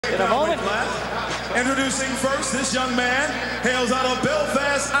in a moment. Introducing first, this young man hails out of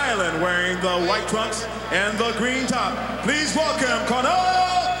Belfast, Ireland, wearing the white trunks and the green top. Please welcome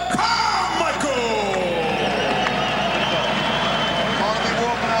Conall Charmichael.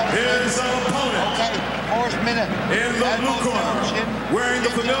 His opponent in the blue corner, wearing the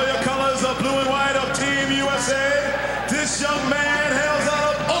familiar colors of blue and white of Team USA. This young man hails out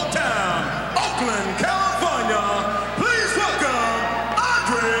of Oaktown, Oakland, California. Please welcome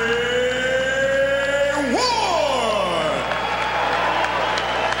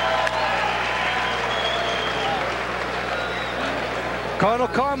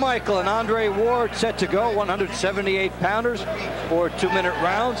Conall Charmichael and Andre Ward set to go, 178-pounders for 2-minute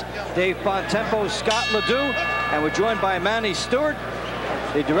rounds. Dave Bontempo's Scott Ledoux, and we're joined by Manny Stewart,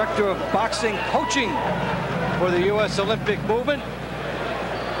 the director of boxing coaching for the U.S. Olympic movement.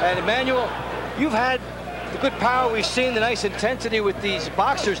 And Emmanuel, you've had the good power we've seen, the nice intensity with these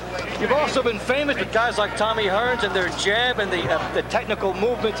boxers. You've also been famous with guys like Tommy Hearns and their jab and the technical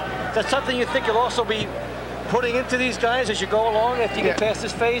movements. That's something you think you'll also be putting into these guys as you go along after you get past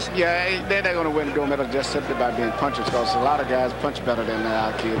this phase? Yeah, they're not going to win the gold medal just simply by being punchers, because a lot of guys punch better than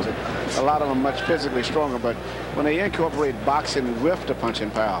our kids. A lot of them much physically stronger, but when they incorporate boxing with the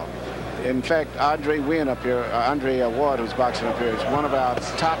punching power. In fact, Andre Ward, who's boxing up here, is one of our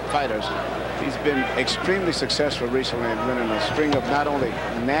top fighters. He's been extremely successful recently in winning a string of not only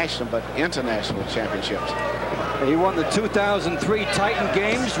national but international championships. He won the 2003 Titan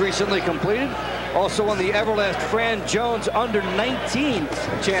Games, recently completed. Also won the Everlast Fran Jones under-19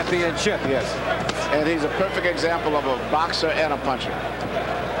 championship. Yes, and he's a perfect example of a boxer and a puncher.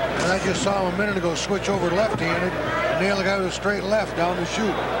 And I just saw him a minute ago switch over left-handed, nail the guy with a straight left down the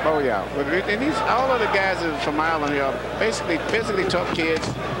chute. Oh yeah, and all of the guys from Ireland here are basically physically tough kids,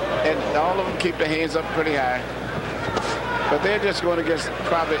 and all of them keep their hands up pretty high. But they're just going against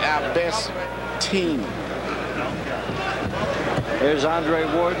probably our best team. There's Andre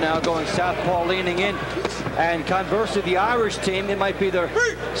Ward now going southpaw, leaning in. And conversely, the Irish team, it might be their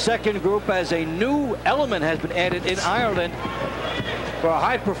second group, as a new element has been added in Ireland for a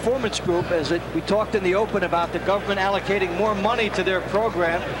high-performance group, as we talked in the open about the government allocating more money to their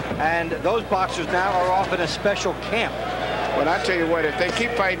program, and those boxers now are off in a special camp. Well, I tell you what, if they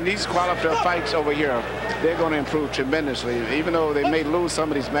keep fighting these qualifier fights over here, they're going to improve tremendously. Even though they may lose some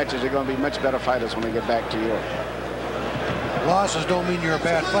of these matches, they're going to be much better fighters when they get back to Europe. Losses don't mean you're a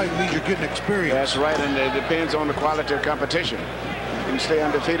bad fight, it means you're getting experience. That's right, and it depends on the quality of competition. You can stay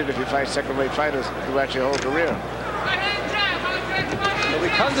undefeated if you fight second-rate fighters throughout your whole career. We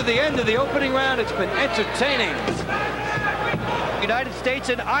come to the end of the opening round. It's been entertaining. United States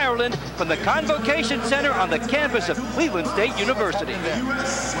and Ireland from the Convocation Center on the campus of Cleveland State University.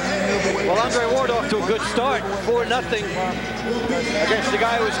 Well, Andre Ward off to a good start, 4-0 against the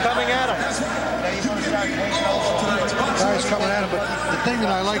guy who was coming at him. Guys coming at him, but the thing that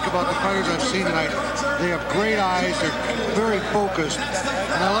I like about the fighters I've seen tonight, they have great eyes, they're very focused,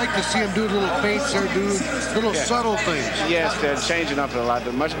 and I like to see them do little feints, they're doing little subtle things. Yes, they're changing up a lot.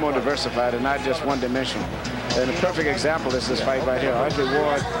 They're much more diversified and not just one-dimensional. And a perfect example is this fight right here. Andre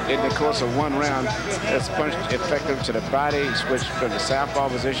Ward, in the course of one round, has punched effective to the body. He switched from the southpaw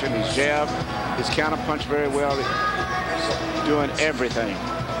position. He's jabbed. He's counter-punched very well. He's doing everything.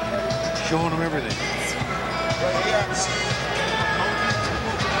 Showing them everything.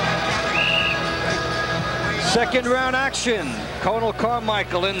 Second round action. Conall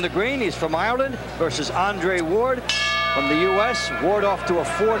Charmichael in the green. He's from Ireland versus Andre Ward from the U.S. Ward off to a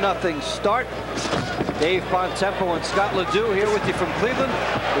 4-0 start. Dave Bontempo and Scott Ledoux here with you from Cleveland.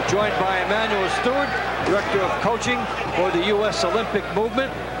 We're joined by Emmanuel Stewart, Director of Coaching for the U.S. Olympic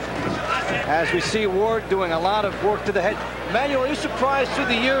Movement. As we see Ward doing a lot of work to the head. Emmanuel, are you surprised through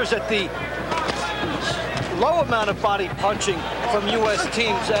the years at the low amount of body punching from U.S.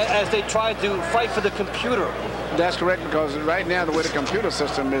 teams as they try to fight for the computer? That's correct, because right now the way the computer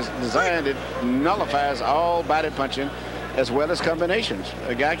system is designed, it nullifies all body punching as well as combinations.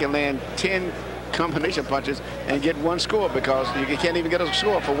 A guy can land 10 combination punches and get one score, because you can't even get a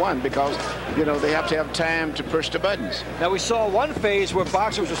score for one, because you know they have to have time to push the buttons. Now we saw one phase where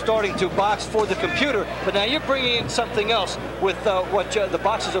boxers were starting to box for the computer, but now you're bringing in something else with what the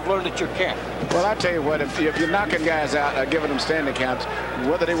boxers have learned at your camp. Well, I tell you what, if you're knocking guys out or giving them standing counts,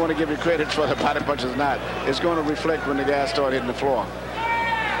 whether they want to give you credit for the body punches or not, it's going to reflect when the guys start hitting the floor.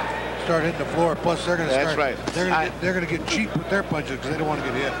 Start hitting the floor. Plus, they're going to That's right. They're going to get cheap with their punches because they don't want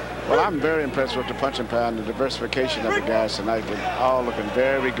to get hit. Well, I'm very impressed with the punching power and the diversification of the guys tonight. They're all looking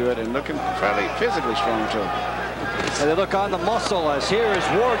very good and looking fairly physically strong too. And they look on the muscle, as here is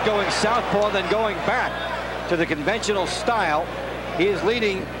Ward going southpaw, then going back to the conventional style. He is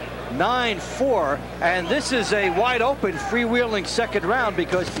leading 9-4, and this is a wide open freewheeling second round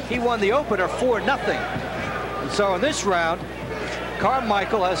because he won the opener 4-0. And so in this round,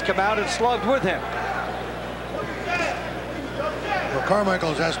 Charmichael has come out and slugged with him. Well,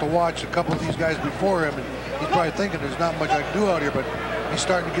 Charmichael has to watch a couple of these guys before him, and he's probably thinking there's not much I can do out here, but he's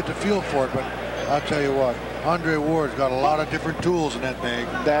starting to get the feel for it. But I'll tell you what, Andre Ward's got a lot of different tools in that bag.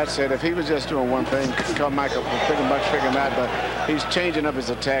 That's it. If he was just doing one thing, Charmichael would pretty much figure him out, but he's changing up his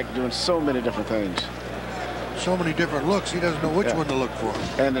attack, doing so many different things. So many different looks, he doesn't know which one to look for.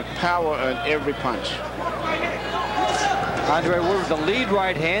 And the power in every punch. Andre Ward with the lead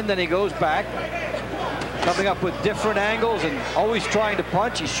right hand, then he goes back, coming up with different angles and always trying to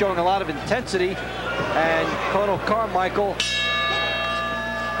punch. He's showing a lot of intensity, and Conall Charmichael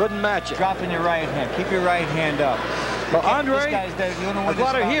couldn't match it. Dropping your right hand. Keep your right hand up. Well, Andre, a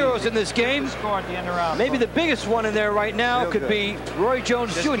lot of heroes in this game. Maybe the biggest one in there right now could be Roy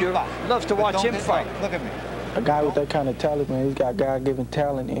Jones Jr. Loves to watch him fight. Look at me. A guy with that kind of talent, man, he's got God-given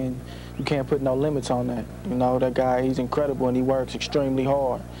talent, and you can't put no limits on that. You know, that guy, he's incredible, and he works extremely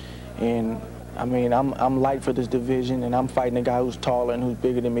hard. And I mean, I'm light for this division, and I'm fighting a guy who's taller and who's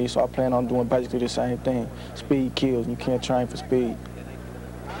bigger than me, so I plan on doing basically the same thing. Speed kills, and you can't train for speed.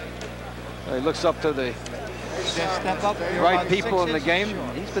 He looks up to the right people in the game.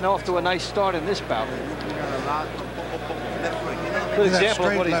 He's been off to a nice start in this bout. Good example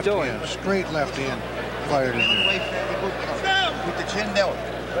of what he's doing. Straight left hand fired in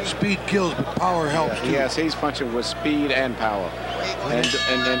there. Speed kills, but power helps too. Yes, he's punching with speed and power.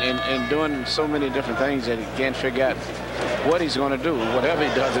 And doing so many different things that he can't figure out what he's going to do. Whatever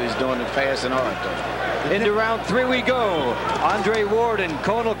he does, he's doing it fast and hard. Into round 3 we go. Andre Ward and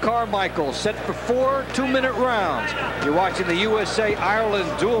Conall Charmichael set for 4 2-minute rounds. You're watching the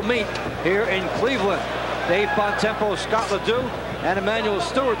USA-Ireland dual meet here in Cleveland. Dave Bontempo, Scott Ledoux, and Emmanuel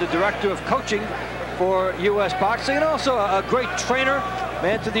Stewart, the director of coaching for U.S. Boxing, and also a great trainer.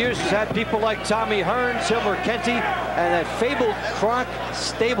 Man, through the years, has had people like Tommy Hearn, Silver Kenty, and that fabled Kronk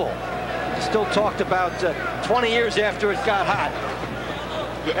stable. Still talked about 20 years after it got hot.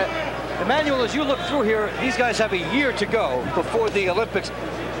 Emmanuel, as you look through here, these guys have a year to go before the Olympics.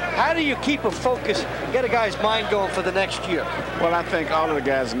 How do you keep a focus, get a guy's mind going for the next year? Well, I think all of the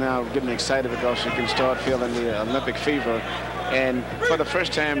guys now are getting excited because you can start feeling the Olympic fever. And for the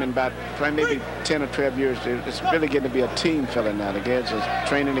first time in about maybe 10 or 12 years, it's really getting to be a team feeling now. The guys are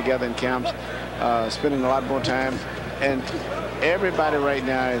training together in camps, spending a lot more time. And everybody right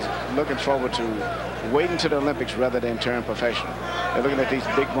now is looking forward to waiting to the Olympics rather than turn professional. They're looking at these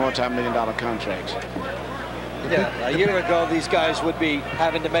big multi-million-dollar contracts. Yeah, a year ago, these guys would be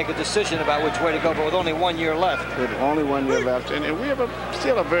having to make a decision about which way to go, but with only 1 year left. With only 1 year left. And we have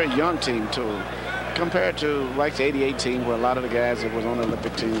still a very young team, too, compared to like the '88 team, where a lot of the guys that was on the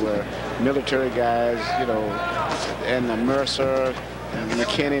Olympic team were military guys, you know, and Mercer and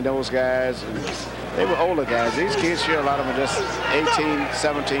McKinney, those guys. And they were older guys. These kids here, a lot of them are just 18,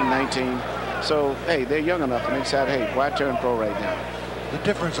 17, 19. So, hey, they're young enough, and they decide, hey, why turn pro right now? The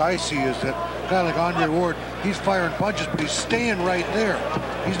difference I see is that a guy like Andre Ward, he's firing punches, but he's staying right there.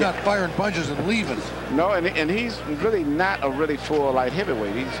 He's not firing punches and leaving. No, and he's really not a really full light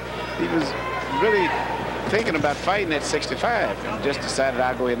heavyweight. He was really thinking about fighting at 65 and just decided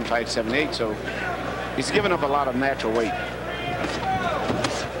I'll go ahead and fight 78. So he's given up a lot of natural weight.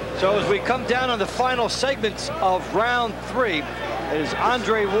 So as we come down on the final segments of round 3, it is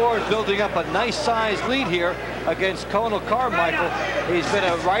Andre Ward building up a nice sized lead here against Conall Charmichael. He's been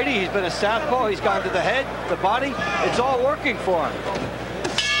a righty, he's been a southpaw, he's gone to the head, the body. It's all working for him.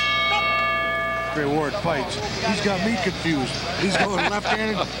 Andre Ward fights. He's got me confused. He's going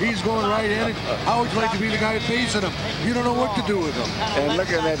left-handed, he's going right-handed. How would you like to be the guy facing him? You don't know what to do with him. And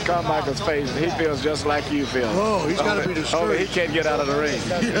looking at Carmichael's face, he feels just like you feel. Oh, he's got to be discouraged. Only he can't get out of the ring.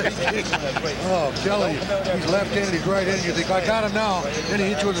 Oh, I'm telling you, he's left-handed, he's right-handed. You think, I got him now. Then he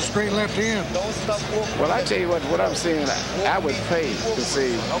hits you with a straight left hand. Well, I tell you what I'm seeing, I would pay to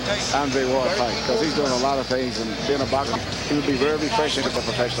see Andre Ward fight because he's doing a lot of things, and being a boxer, he would be very refreshing as a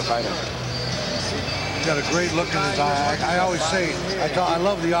professional fighter. He's got a great look in his eye. I always say, I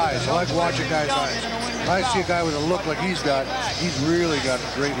love the eyes. I like watching guys' eyes. If I see a guy with a look like he's got, he's really got a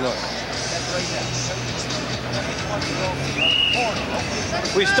great look.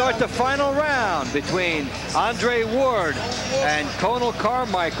 We start the final round between Andre Ward and Conall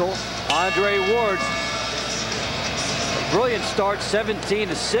Charmichael. Andre Ward, brilliant start, 17-6.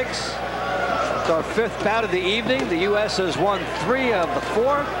 It's our 5th bout of the evening. The U.S. has won 3 of the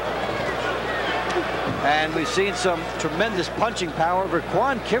 4. And we've seen some tremendous punching power.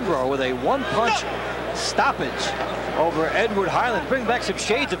 Raquan Kimbrough with a 1-punch stoppage over Edward Highland. Bring back some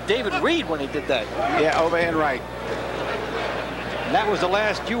shades of David Reed when he did that. Yeah, overhand right. And that was the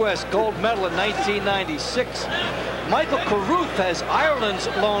last U.S. gold medal in 1996. Michael Carruth has Ireland's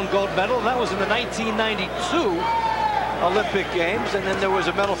lone gold medal, and that was in the 1992 Olympic Games. And then there was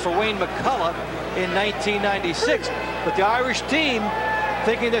a medal for Wayne McCullough in 1996. But the Irish team,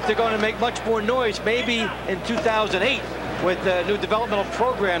 thinking that they're going to make much more noise maybe in 2008 with the new developmental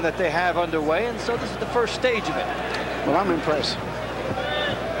program that they have underway. And so this is the first stage of it. Well, I'm impressed.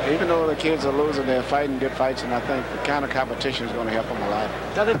 Even though the kids are losing, they're fighting good fights, and I think the kind of competition is going to help them a lot.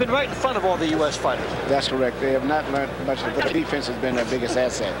 Now, they've been right in front of all the U.S. fighters. That's correct. They have not learned much, but the defense has been their biggest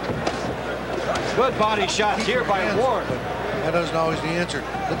asset. Good body shots here by Ward. That isn't always the answer.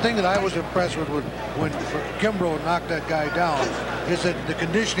 The thing that I was impressed with when Kimbrough knocked that guy down is that the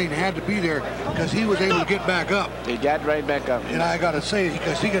conditioning had to be there because he was able to get back up. He got right back up. And I got to say,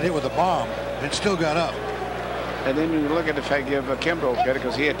 because he got hit with a bomb and still got up. And then you look at the fact give Kimbrough credit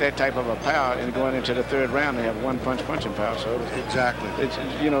because he had that type of a power, and going into the third round, they have one punching power. So exactly, it's,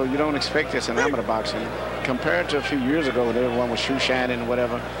 you know, you don't expect this in amateur boxing. Compared to a few years ago, when everyone was shoe shining and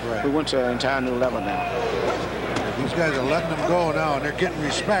whatever, right. We went to an entire new level now. These guys are letting them go now, and they're getting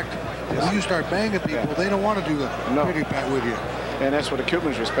respect. If you start banging people, they don't want to do the pity pat with you. And that's what the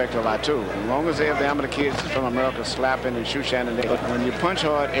Cubans respect a lot too. As long as they have the amateur kids from America slapping and shoe shining, when you punch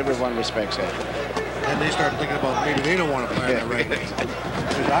hard, everyone respects that. And they start thinking about maybe they don't want to play that right.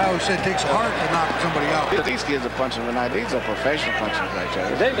 Because I always said it takes heart to knock somebody out. These kids are punching tonight. These are professional punchers right there.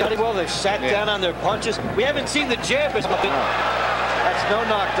 They've done well. They've sat down on their punches. We haven't seen the jab, but that's no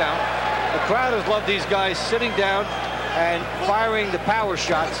knockdown. The crowd has loved these guys sitting down and firing the power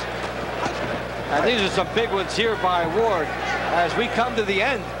shots. And these are some big ones here by Ward as we come to the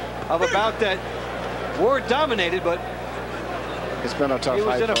end of a bout that Ward dominated, but it's been a tough fight. He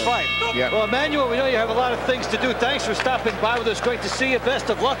was in a fight. Yeah. Well, Emmanuel, we know you have a lot of things to do. Thanks for stopping by with us. Great to see you. Best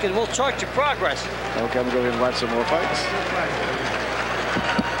of luck, and we'll chart your progress. Okay, I'm going to watch some more fights.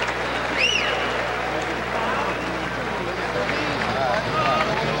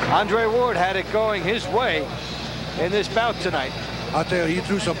 Andre Ward had it going his way in this bout tonight. I'll tell you, he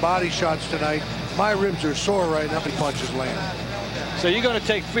threw some body shots tonight. My ribs are sore right now. The punches land. So you're going to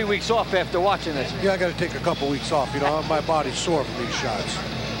take 3 weeks off after watching this? Yeah, I got to take a couple weeks off. You know, my body's sore from these shots.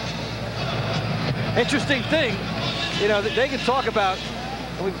 Interesting thing, you know, they can talk about,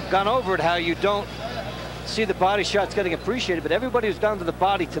 we've gone over it, how you don't see the body shots getting appreciated, but everybody who's gone to the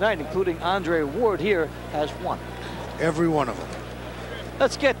body tonight, including Andre Ward here, has won. Every one of them.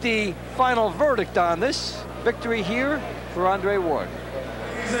 Let's get the final verdict on this. Victory here for Andre Ward.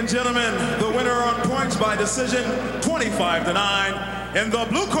 Ladies and gentlemen, the winner on points by decision, 25-9, in the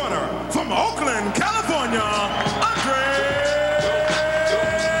blue corner from Oakland, California, Andre Ward.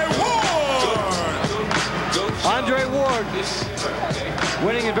 Andre Ward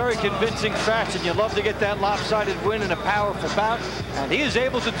winning in very convincing fashion. You love to get that lopsided win in a powerful bout, and he is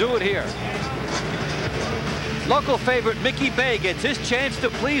able to do it here. Local favorite Mickey Bay gets his chance to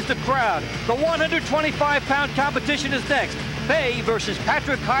please the crowd. The 125-pound competition is next. Bay versus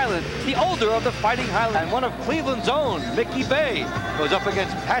Patrick Hyland, the older of the Fighting Highland. And one of Cleveland's own, Mickey Bay, goes up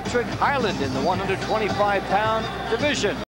against Patrick Hyland in the 125-pound division.